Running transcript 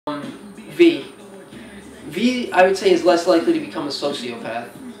V. V, I would say, is less likely to become a sociopath,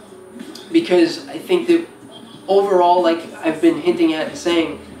 because I think that overall, like I've been hinting at and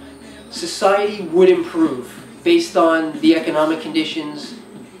saying, society would improve based on the economic conditions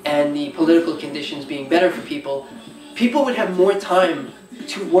and the political conditions being better for people. People would have more time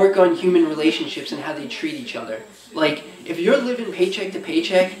to work on human relationships and how they treat each other. Like, if you're living paycheck to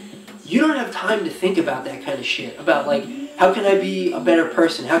paycheck, you don't have time to think about that kind of shit. About, like, how can I be a better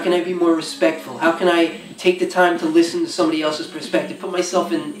person? How can I be more respectful? How can I take the time to listen to somebody else's perspective? Put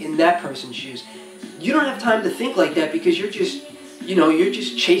myself in that person's shoes. You don't have time to think like that because you're just, you're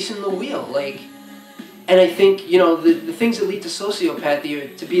just chasing the wheel. Like, and I think, the things that lead to sociopathy,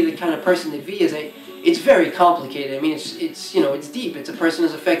 or to be the kind of person that V is, it's very complicated. I mean, it's deep. It's a person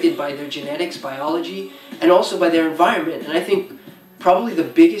who's affected by their genetics, biology, and also by their environment. And I think probably the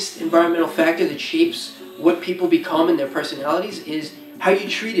biggest environmental factor that shapes what people become in their personalities is how you're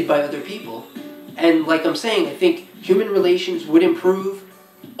treated by other people. And like I'm saying, I think human relations would improve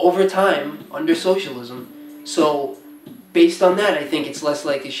over time under socialism. So based on that, I think it's less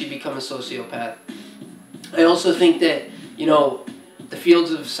likely she'd become a sociopath. I also think that, the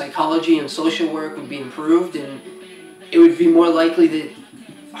fields of psychology and social work would be improved, and it would be more likely that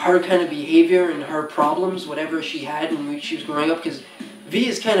her kind of behavior and her problems, whatever she had when she was growing up, because V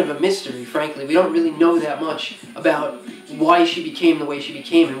is kind of a mystery, frankly. We don't really know that much about why she became the way she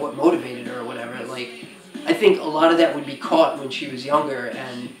became and what motivated her or whatever. Like, I think a lot of that would be caught when she was younger,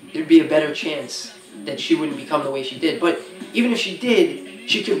 and there'd be a better chance that she wouldn't become the way she did. But even if she did,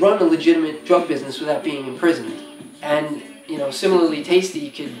 she could run a legitimate drug business without being imprisoned. And, similarly,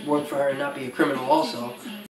 Tasty could work for her and not be a criminal also.